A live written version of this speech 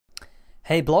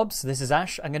Hey Blobs, this is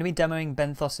Ash. I'm going to be demoing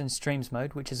Benthos in streams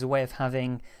mode, which is a way of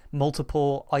having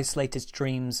multiple isolated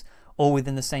streams all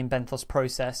within the same Benthos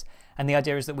process. And the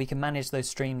idea is that we can manage those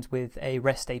streams with a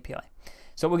REST API.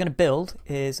 So what we're going to build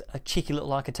is a cheeky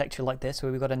little architecture like this,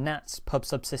 where we've got a NATS pub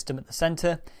subsystem at the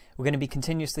center. We're going to be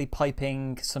continuously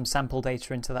piping some sample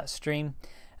data into that stream.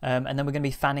 And then we're going to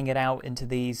be fanning it out into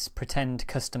these pretend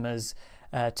customers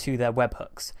to their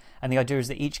webhooks. And the idea is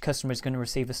that each customer is going to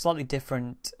receive a slightly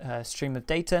different stream of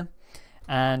data.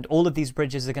 And all of these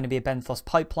bridges are going to be a Benthos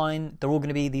pipeline. They're all going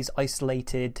to be these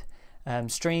isolated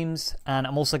streams. And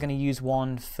I'm also going to use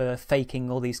one for faking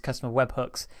all these customer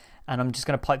webhooks. And I'm just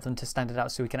going to pipe them to stand it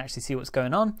out so we can actually see what's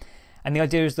going on. And the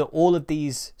idea is that all of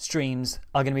these streams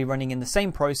are going to be running in the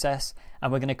same process,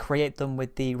 and we're going to create them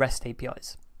with the REST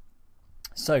APIs.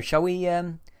 So shall we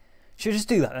just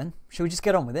do that then? Shall we just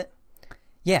get on with it?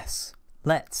 Yes,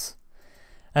 let's.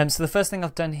 So the first thing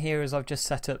I've done here is I've just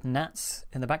set up NATS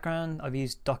in the background. I've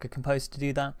used Docker Compose to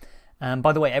do that.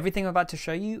 By the way, everything I'm about to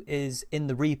show you is in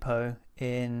the repo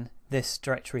in this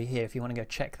directory here, if you want to go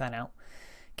check that out.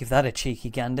 Give that a cheeky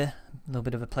gander, a little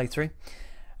bit of a playthrough.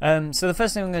 So the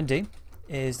first thing I'm going to do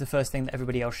is the first thing that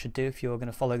everybody else should do if you're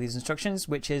going to follow these instructions,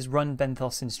 which is run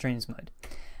Benthos in streams mode.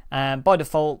 By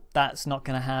default, that's not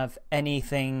going to have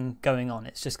anything going on.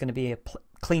 It's just going to be a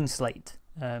clean slate.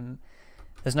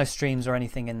 There's no streams or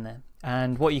anything in there.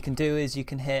 And what you can do is you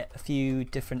can hit a few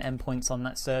different endpoints on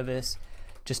that service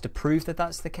just to prove that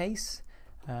that's the case.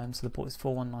 So the port is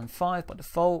 4195 by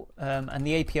default, and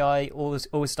the API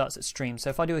always starts at stream. So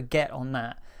if I do a get on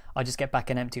that, I just get back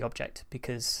an empty object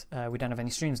because we don't have any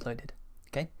streams loaded.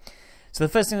 Okay. So the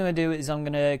first thing I'm going to do is I'm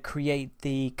going to create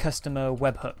the customer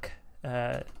webhook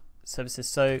services.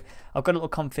 So I've got a little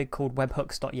config called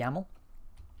webhooks.yaml,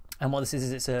 and what this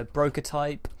is it's a broker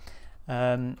type,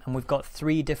 and we've got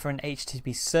 3 different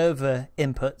HTTP server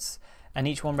inputs, and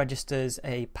each one registers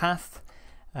a path.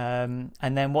 And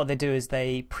then what they do is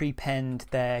they prepend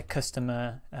their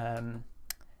customer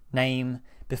name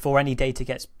before any data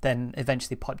gets then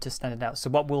eventually piped to standard out. So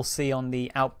what we'll see on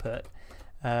the output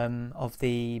of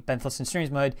the Benthos in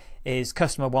streams mode is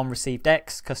customer 1 received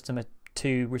X, customer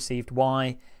 2 received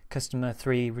Y, customer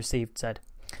 3 received Z.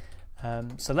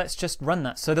 So let's just run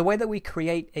that. So the way that we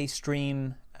create a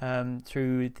stream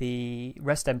through the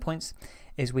REST endpoints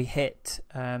is we hit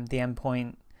the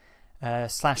endpoint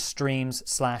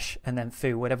 /streams/ and then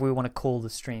foo, whatever we want to call the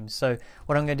streams. So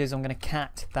what I'm going to do is I'm going to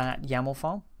cat that YAML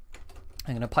file.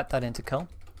 I'm going to pipe that into curl.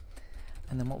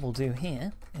 And then what we'll do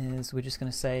here is we're just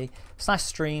going to say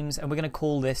 /streams, and we're going to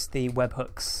call this the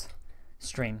webhooks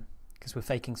stream because we're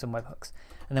faking some webhooks.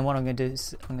 And then what I'm going to do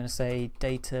is I'm going to say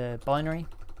data binary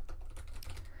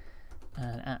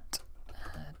and at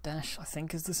dash, I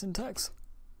think is the syntax.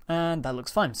 And that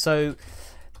looks fine. So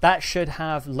that should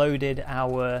have loaded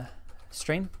our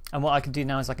stream. And what I can do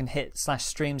now is I can hit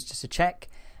 /streams just to check.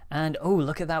 And oh,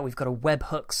 look at that. We've got a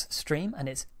webhooks stream and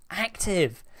it's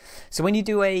active. So when you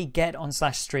do a get on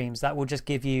 /streams, that will just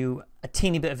give you a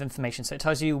teeny bit of information. So it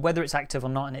tells you whether it's active or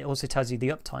not, and it also tells you the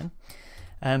uptime.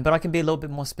 But I can be a little bit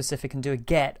more specific and do a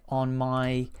get on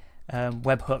my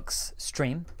webhooks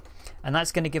stream. And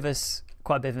that's going to give us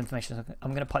quite a bit of information.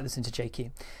 I'm going to pipe this into JQ.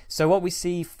 So what we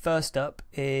see first up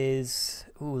is,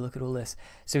 oh, look at all this.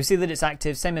 So we see that it's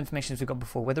active, same information as we got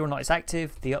before, whether or not it's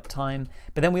active, the uptime,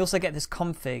 but then we also get this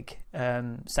config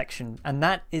section, and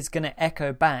that is going to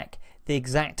echo back the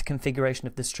exact configuration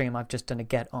of the stream I've just done a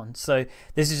get on. So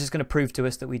this is just going to prove to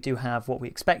us that we do have what we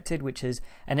expected, which is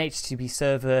an HTTP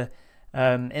server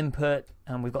input,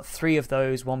 and we've got 3 of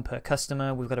those, 1 per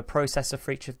customer. We've got a processor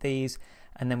for each of these,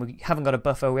 and then we haven't got a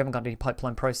buffer, we haven't got any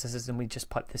pipeline processes, and we just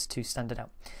pipe this to standard out.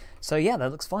 So yeah, that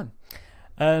looks fine.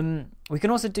 We can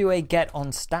also do a get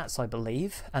on stats, I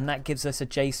believe, and that gives us a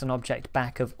JSON object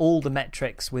back of all the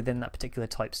metrics within that particular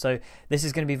type. So this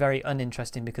is going to be very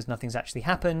uninteresting because nothing's actually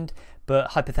happened,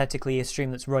 but hypothetically a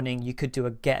stream that's running, you could do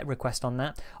a get request on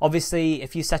that. Obviously,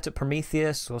 if you set up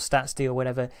Prometheus or StatsD or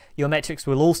whatever, your metrics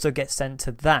will also get sent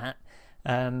to that,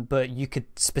 but you could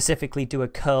specifically do a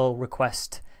curl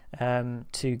request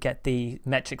to get the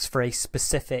metrics for a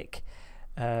specific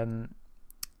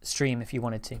stream if you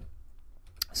wanted to.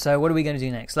 So what are we going to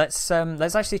do next? Let's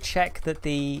actually check that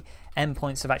the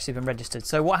endpoints have actually been registered.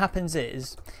 So what happens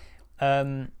is,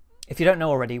 if you don't know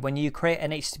already, when you create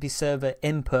an HTTP server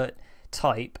input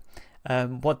type,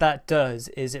 what that does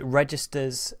is it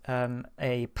registers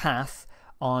a path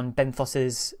on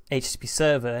Benthos's HTTP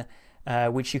server,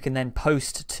 which you can then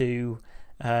post to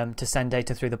send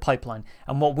data through the pipeline.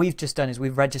 And what we've just done is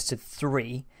we've registered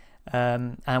 3.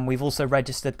 and we've also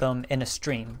registered them in a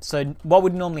stream. So what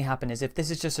would normally happen is if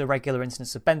this is just a regular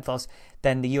instance of Benthos,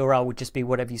 then the URL would just be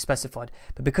whatever you specified.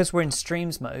 But because we're in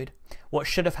streams mode, what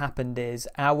should have happened is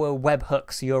our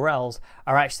webhooks URLs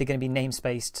are actually going to be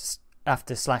namespaced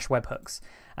after /webhooks,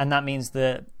 and that means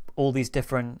that all these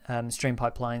different stream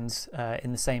pipelines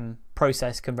in the same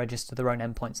process can register their own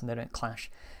endpoints and they don't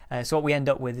clash. So what we end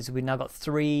up with is we've now got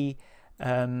 3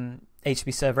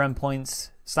 HTTP server endpoints,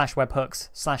 /webhooks,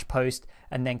 /post,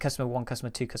 and then customer 1,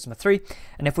 customer 2, customer 3.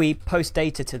 And if we post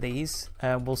data to these,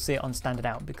 we'll see it on standard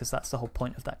out, because that's the whole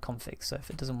point of that config. So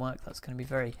if it doesn't work, that's going to be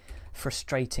very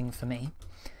frustrating for me.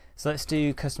 So let's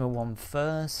do customer 1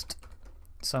 first.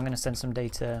 So I'm going to send some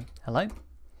data, hello.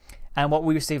 And what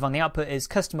we receive on the output is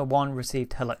customer 1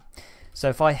 received hello. So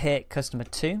if I hit customer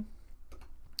 2,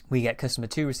 we get customer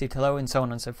 2 received hello, and so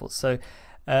on and so forth. So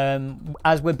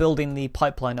as we're building the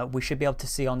pipeline up, we should be able to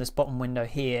see on this bottom window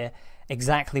here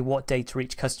exactly what data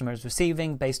each customer is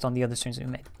receiving based on the other streams that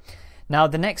we made. Now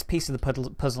the next piece of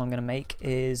the puzzle I'm going to make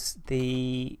is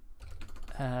the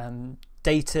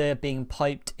data being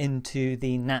piped into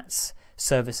the NATS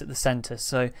service at the center.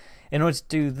 So in order to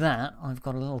do that, I've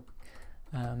got a little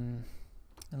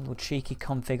cheeky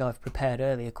config I've prepared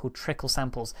earlier called trickle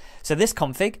samples. So this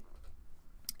config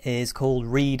is called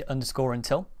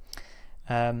read_until.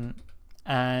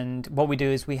 And what we do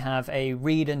is we have a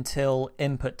read until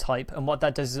input type, and what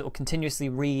that does is it will continuously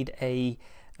read an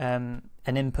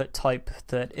input type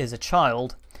that is a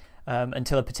child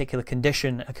until a particular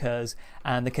condition occurs,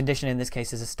 and the condition in this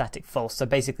case is a static false. So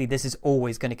basically this is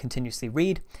always going to continuously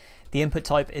read. The input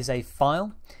type is a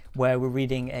file where we're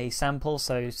reading a sample,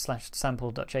 so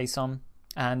 /sample.json,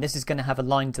 and this is going to have a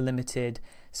line delimited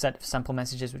set of sample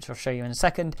messages, which I'll show you in a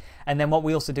second. And then what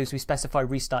we also do is we specify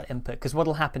restart input, because what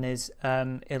will happen is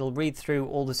it'll read through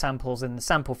all the samples in the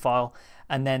sample file,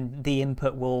 and then the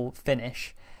input will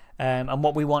finish. And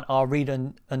what we want our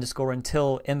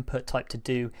read_until input type to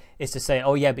do is to say,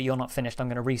 oh yeah, but you're not finished, I'm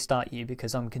going to restart you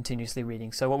because I'm continuously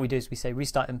reading. So what we do is we say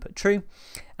restart input true,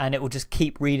 and it will just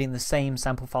keep reading the same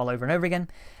sample file over and over again.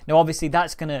 Now obviously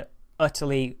that's going to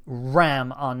utterly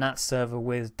ram our NATS server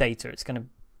with data. It's going to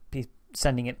be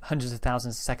sending it hundreds of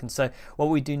thousands a second. So what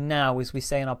we do now is we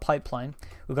say in our pipeline,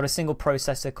 we've got a single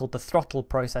processor called the throttle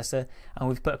processor, and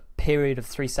we've put a period of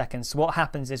 3 seconds. So what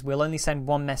happens is we'll only send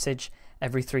one message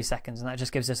every 3 seconds, and that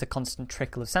just gives us a constant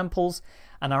trickle of samples.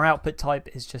 And our output type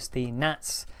is just the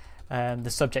NATS. The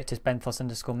subject is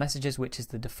Benthos_messages, which is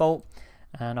the default,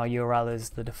 and our URL is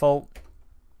the default.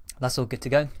 That's all good to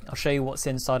go. I'll show you what's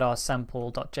inside our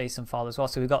sample.json file as well.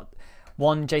 So we've got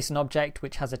one JSON object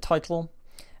which has a title,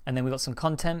 and then we've got some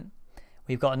content.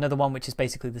 We've got another one which is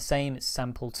basically the same. It's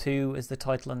sample2 as the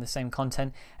title and the same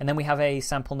content. And then we have a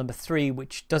sample number 3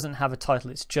 which doesn't have a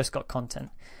title, it's just got content.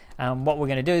 And what we're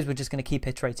going to do is we're just going to keep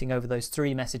iterating over those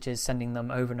 3 messages, sending them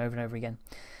over and over and over again.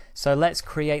 So let's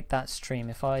create that stream.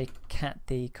 If I cat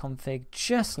the config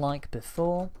just like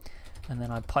before, and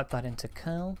then I pipe that into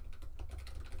curl.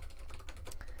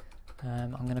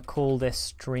 I'm going to call this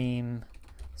stream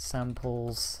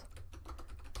samples,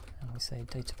 and we say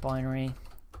data binary,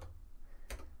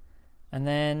 and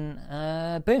then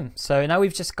boom. So now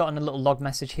we've just gotten a little log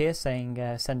message here saying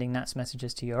sending NATS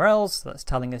messages to URLs. So that's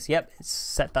telling us, yep, it's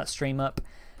set that stream up.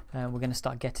 We're going to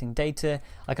start getting data.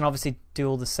 I can obviously do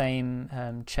all the same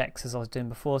checks as I was doing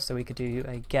before. So we could do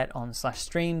a get on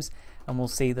 /streams, and we'll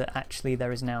see that actually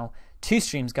there is now 2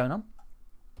 streams going on.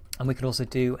 And we could also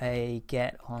do a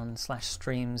get on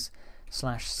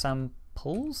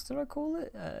 /streams/samples, did I call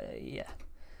it? Yeah.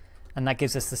 And that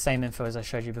gives us the same info as I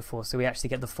showed you before. So we actually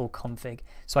get the full config.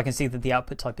 So I can see that the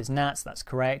output type is NATS, that's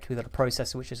correct. We've got a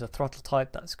processor which is a throttle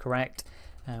type, that's correct.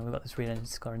 We've got this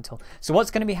read_until. So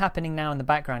what's going to be happening now in the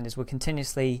background is we're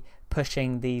continuously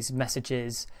pushing these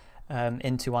messages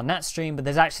into our NATS stream, but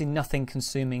there's actually nothing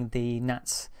consuming the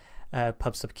NATS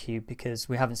pub sub queue because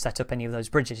we haven't set up any of those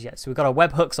bridges yet. So we've got our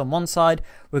webhooks on one side,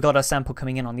 we've got our sample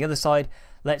coming in on the other side.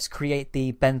 Let's create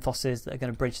the Benthoses that are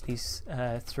going to bridge these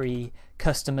 3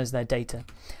 customers, their data.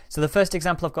 So the first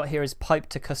example I've got here is pipe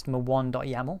to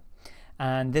customer1.yaml,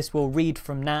 and this will read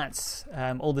from NATS.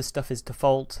 All this stuff is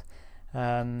default.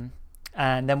 And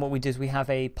then what we do is we have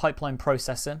a pipeline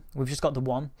processor. We've just got the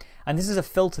one, and this is a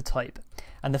filter type,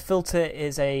 and the filter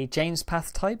is a James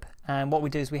path type. And what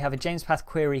we do is we have a James path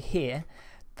query here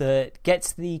that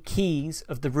gets the keys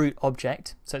of the root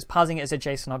object, so it's parsing it as a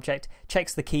JSON object,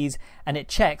 checks the keys, and it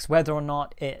checks whether or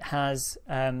not it has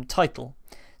title.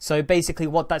 So basically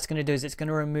what that's going to do is it's going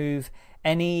to remove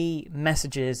any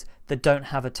messages that don't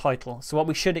have a title. So what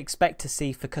we should expect to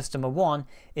see for customer 1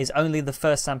 is only the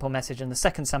first sample message and the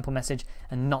second sample message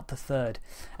and not the third.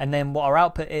 And then what our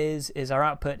output is our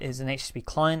output is an HTTP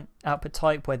client output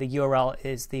type where the URL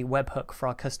is the webhook for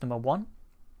our customer 1.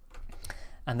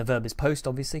 And the verb is post,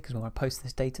 obviously, because we want to post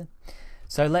this data.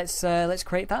 So let's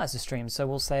create that as a stream. So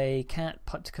we'll say cat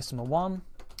pipe to customer 1,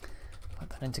 pipe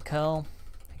that into curl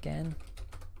again.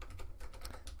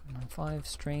 5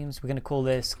 streams. We're going to call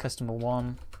this customer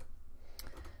 1,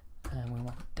 and we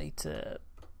want data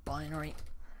binary.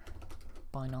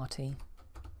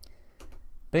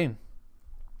 Boom.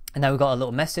 And now we've got a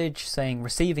little message saying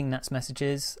receiving NATS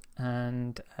messages,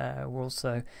 and we're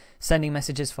also sending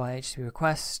messages via HTTP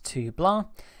requests to blah.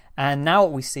 And now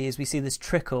what we see is this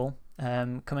trickle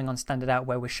coming on standard out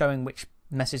where we're showing which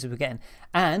messages we're getting.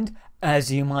 And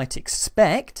as you might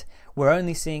expect, we're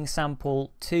only seeing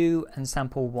sample 2 and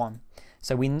sample 1.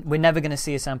 So we're never going to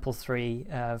see a sample 3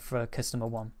 for customer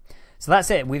 1. So that's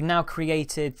it. We've now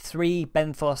created 3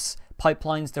 Benthos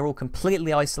pipelines. They're all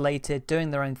completely isolated,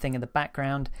 doing their own thing in the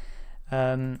background.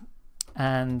 And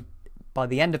by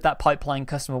the end of that pipeline,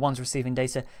 customer 1's receiving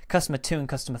data. Customer 2 and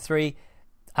customer 3,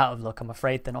 out of luck, I'm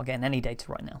afraid. They're not getting any data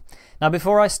right now. Now,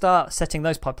 before I start setting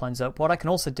those pipelines up, what I can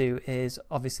also do is,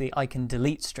 obviously, I can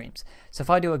delete streams. So if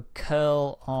I do a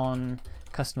curl on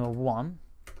customer 1,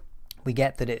 we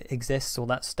get that it exists, all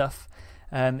that stuff.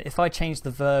 If I change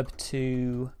the verb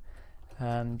to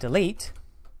delete,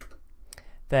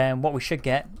 then what we should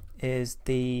get is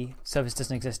the service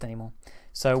doesn't exist anymore.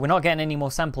 So we're not getting any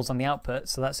more samples on the output,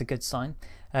 so that's a good sign.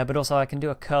 But also I can do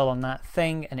a curl on that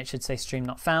thing and it should say stream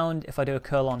not found. If I do a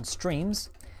curl on streams,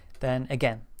 then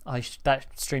again,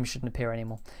 that stream shouldn't appear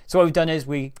anymore. So what we've done is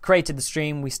we created the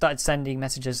stream, we started sending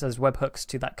messages as webhooks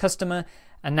to that customer,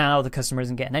 and now the customer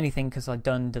isn't getting anything because I've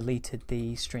deleted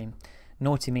the stream.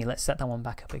 Naughty me, let's set that one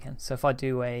back up again. So if I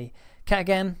do a cat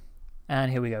again,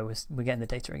 and here we go, we're getting the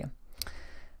data again.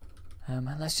 And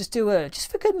let's just do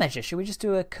just for good measure, should we just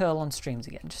do a curl on streams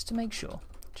again, just to make sure.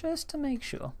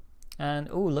 And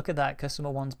oh, look at that, customer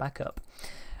 1's back up.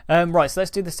 Right, so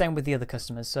let's do the same with the other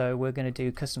customers. So we're going to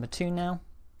do customer 2 now.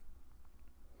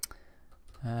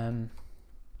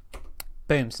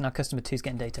 Boom, so now customer 2 is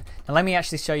getting data. Now let me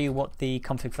actually show you what the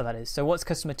config for that is. So what's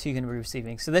customer 2 going to be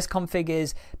receiving? So this config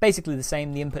is basically the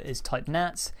same. The input is type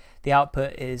NATS. The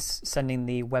output is sending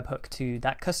the webhook to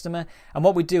that customer. And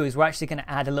what we do is we're actually going to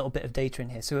add a little bit of data in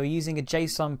here. So we're using a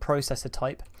JSON processor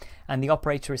type, and the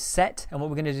operator is set. And what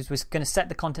we're going to do is we're going to set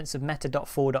the contents of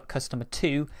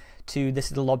meta.for.customer2 to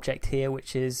this little object here,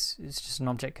 which is just an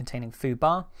object containing foo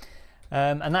bar.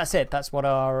 And that's it. That's what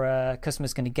our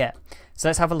customer's going to get. So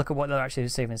let's have a look at what they're actually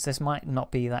receiving. So this might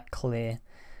not be that clear.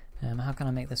 How can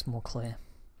I make this more clear?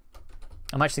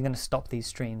 I'm actually going to stop these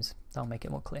streams. That'll make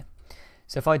it more clear.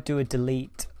 So if I do a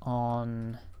delete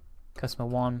on customer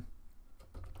 1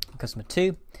 and customer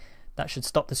 2, that should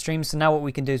stop the stream. So now what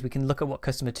we can do is we can look at what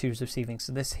customer 2 is receiving.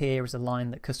 So this here is a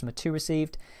line that customer 2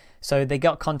 received. So they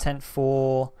got content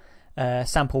for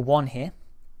sample 1 here.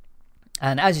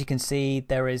 And as you can see,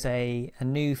 there is a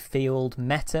new field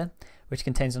meta, which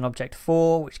contains an object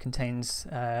 4, which contains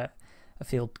a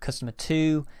field customer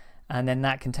 2, and then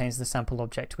that contains the sample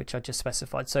object, which I just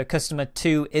specified. So customer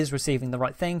 2 is receiving the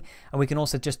right thing, and we can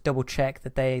also just double check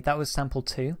that that was sample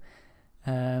 2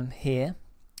 here.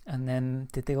 And then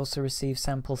did they also receive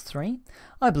sample 3?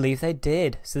 I believe they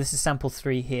did. So this is sample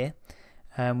 3 here.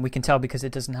 We can tell because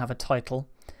it doesn't have a title,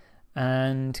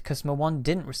 and customer 1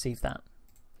 didn't receive that.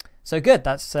 So good,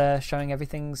 that's showing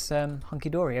everything's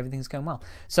hunky-dory, everything's going well.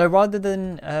 So rather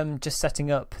than just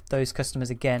setting up those customers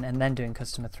again and then doing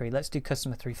customer 3, let's do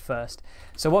customer 3 first.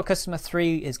 So what customer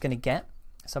 3 is going to get,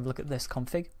 let's have a look at this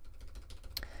config.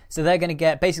 So they're going to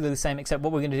get basically the same, except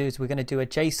what we're going to do is we're going to do a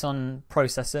JSON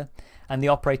processor, and the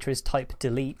operator is type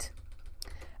delete.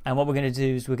 And what we're going to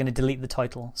do is we're going to delete the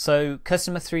title. So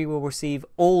customer 3 will receive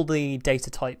all the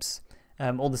data types,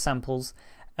 all the samples,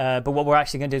 but what we're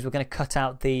actually going to do is we're going to cut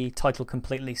out the title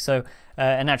completely. So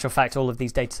in actual fact, all of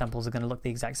these data samples are going to look the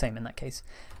exact same in that case.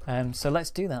 So let's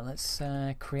do that. Let's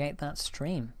create that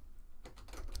stream.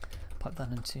 Pipe that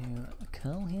into a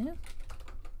curl here.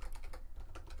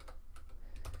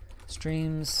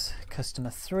 Streams, customer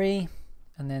 3,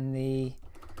 and then the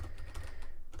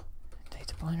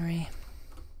data binary.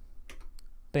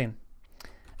 Boom.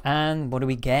 And what do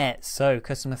we get? So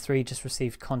customer 3 just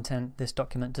received content. This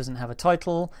document doesn't have a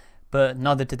title, but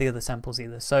neither did the other samples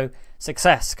either. So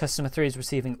success. Customer 3 is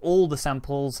receiving all the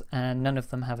samples and none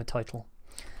of them have a title.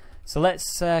 So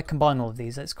let's combine all of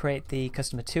these. Let's create the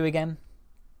customer 2 again.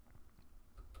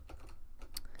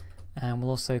 And we'll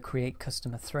also create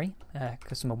customer 1,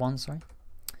 sorry.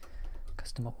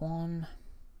 Customer 1.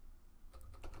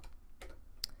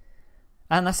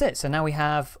 And that's it. So now we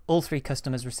have all 3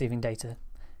 customers receiving data.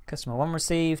 Customer 1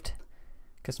 received,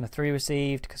 customer 3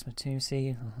 received, customer 2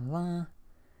 received, blah, blah, blah.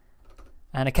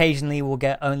 And occasionally we'll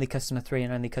get only customer 3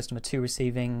 and only customer 2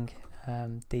 receiving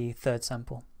the 3rd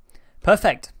sample.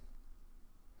 Perfect.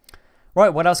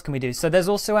 Right, what else can we do? So there's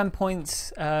also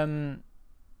endpoints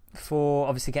for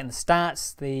obviously getting the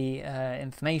stats, the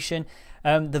information.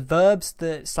 The verbs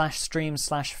that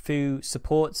 /stream/foo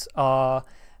supports are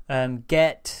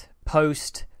get,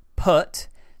 post, put.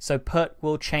 So put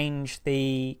will change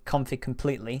the config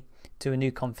completely to a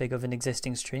new config of an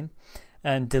existing stream.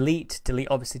 Delete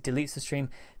obviously deletes the stream.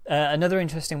 Another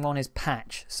interesting one is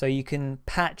patch. So you can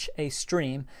patch a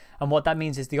stream, and what that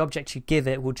means is the object you give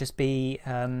it will just be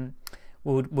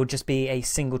will just be a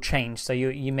single change. So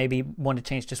you maybe want to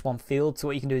change just one field. So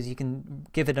what you can do is you can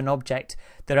give it an object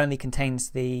that only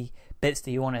contains the bits that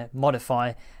you want to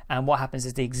modify, and what happens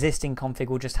is the existing config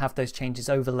will just have those changes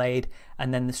overlaid,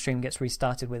 and then the stream gets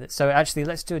restarted with it. So actually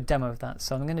let's do a demo of that.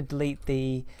 So I'm going to delete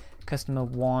the customer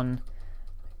 1,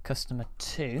 customer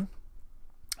 2.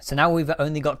 So now we've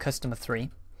only got customer 3,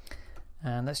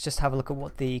 and let's just have a look at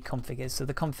what the config is. So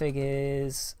the config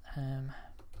is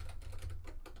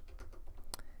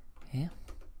here.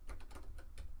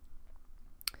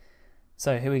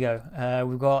 So here we go.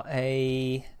 We've got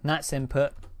a nats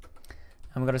input,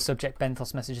 and we've got a subject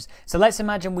Benthos messages. So let's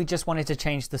imagine we just wanted to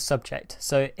change the subject.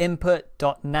 So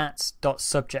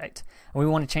input.nats.subject, and we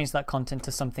want to change that content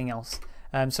to something else.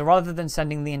 So rather than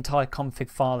sending the entire config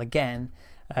file again,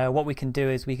 what we can do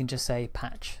is we can just say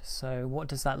patch. So what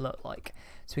does that look like?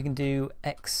 So we can do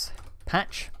x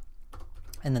patch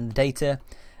and then the data.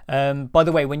 By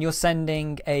the way, when you're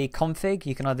sending a config,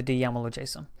 you can either do YAML or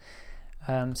JSON.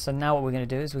 So now what we're going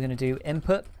to do is we're going to do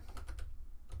input,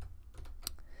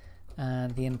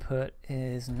 and the input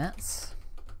is nats,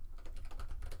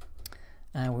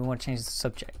 and we want to change the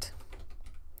subject.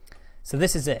 So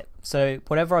this is it. So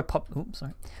whatever I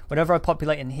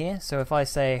populate in here, so if I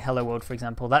say hello world, for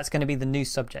example, that's going to be the new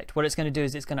subject. What it's going to do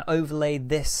is it's going to overlay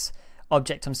this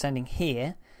object I'm sending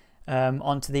here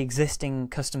onto the existing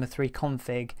customer 3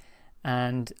 config,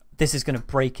 and this is going to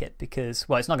break it because,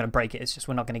 well, it's not going to break it, it's just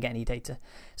we're not going to get any data.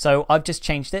 So I've just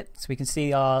changed it, so we can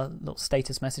see our little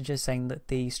status messages saying that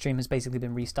the stream has basically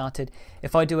been restarted.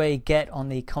 If I do a get on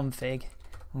the config,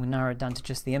 and we narrow it down to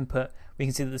just the input, we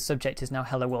can see that the subject is now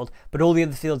hello world, but all the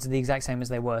other fields are the exact same as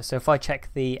they were. So if I check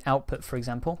the output, for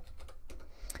example,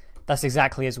 that's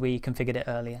exactly as we configured it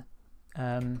earlier.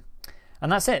 And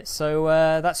that's it. So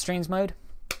that's streams mode.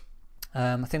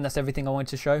 I think that's everything I wanted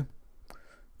to show.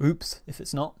 Oops, if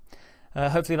it's not.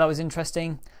 Hopefully that was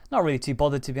interesting. Not really too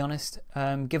bothered, to be honest.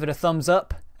 Give it a thumbs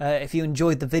up if you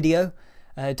enjoyed the video.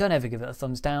 Don't ever give it a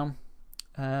thumbs down.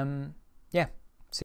 Yeah.